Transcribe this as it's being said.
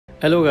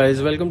Hello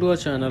guys, welcome to our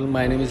channel.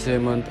 My name is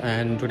Hemant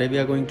and today we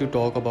are going to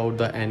talk about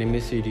the anime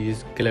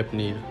series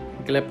Gleipnir.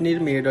 Gleipnir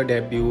made a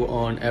debut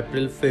on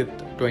April 5th,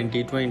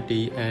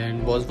 2020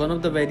 and was one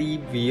of the very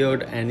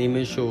weird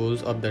anime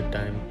shows of that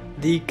time.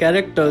 The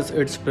characters,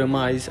 its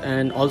premise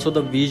and also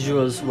the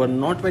visuals were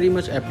not very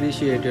much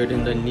appreciated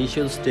in the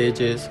initial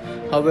stages.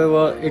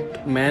 However,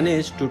 it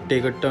managed to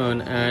take a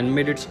turn and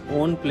made its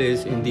own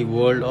place in the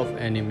world of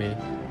anime.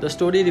 The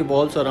story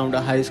revolves around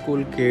a high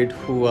school kid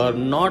who are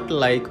not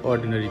like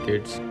ordinary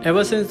kids.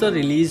 Ever since the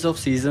release of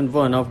season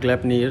 1 of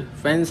Gleipnir,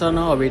 fans are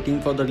now awaiting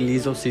for the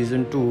release of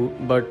season 2,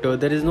 but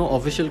there is no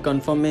official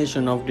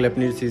confirmation of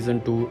Gleipnir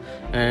season 2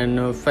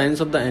 and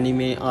fans of the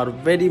anime are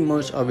very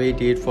much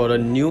awaited for a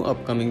new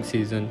upcoming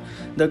season.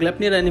 The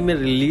Gleipnir anime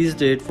release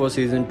date for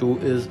season 2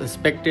 is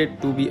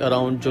expected to be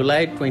around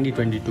July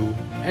 2022.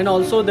 And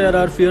also there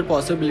are few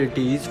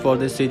possibilities for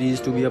this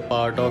series to be a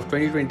part of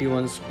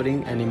 2021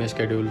 spring anime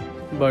schedule.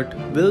 But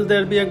will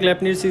there be a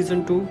Gleipnir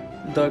season 2?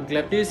 The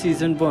Gleipnir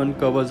season 1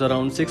 covers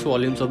around 6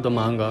 volumes of the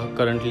manga.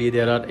 Currently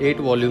there are 8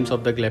 volumes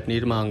of the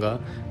Gleipnir manga,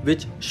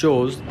 which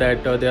shows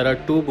that there are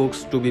 2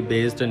 books to be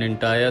based an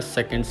entire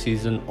second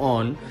season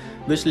on,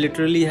 which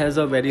literally has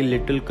a very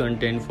little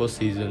content for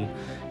season.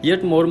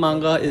 Yet more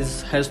manga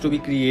has to be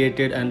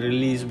created and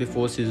released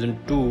before season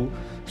 2.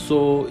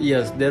 So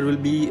yes, there will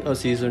be a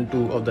season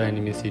 2 of the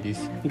anime series.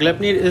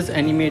 Gleipnir is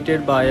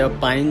animated by a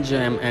Pine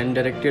Jam and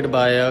directed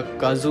by a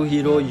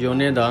Kazuhiro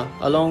Yoneda,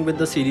 along with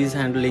the series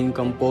handling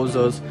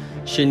composers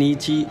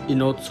Shinichi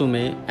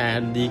Inotsume,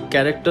 and the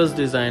characters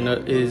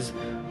designer is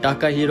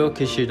Takahiro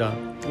Kishida.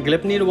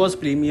 Gleipnir was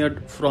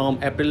premiered from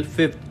April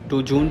 5th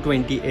to June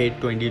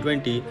 28,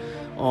 2020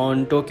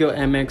 on Tokyo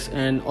MX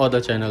and other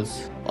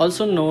channels.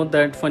 Also note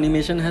that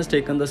Funimation has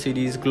taken the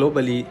series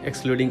globally,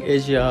 excluding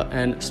Asia,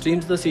 and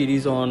streams the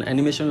series on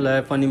Animation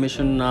Lab,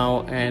 Funimation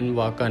Now and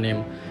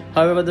Wakanim.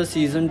 However, the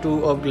season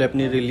 2 of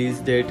Gleipnir release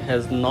date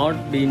has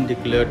not been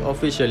declared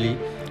officially.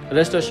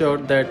 Rest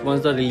assured that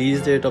once the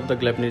release date of the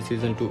Gleipnir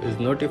season 2 is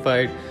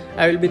notified,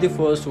 I will be the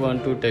first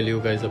one to tell you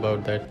guys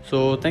about that.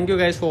 So thank you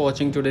guys for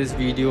watching today's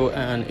video,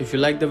 and if you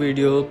like the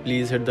video,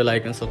 please hit the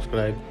like and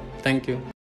subscribe. Thank you.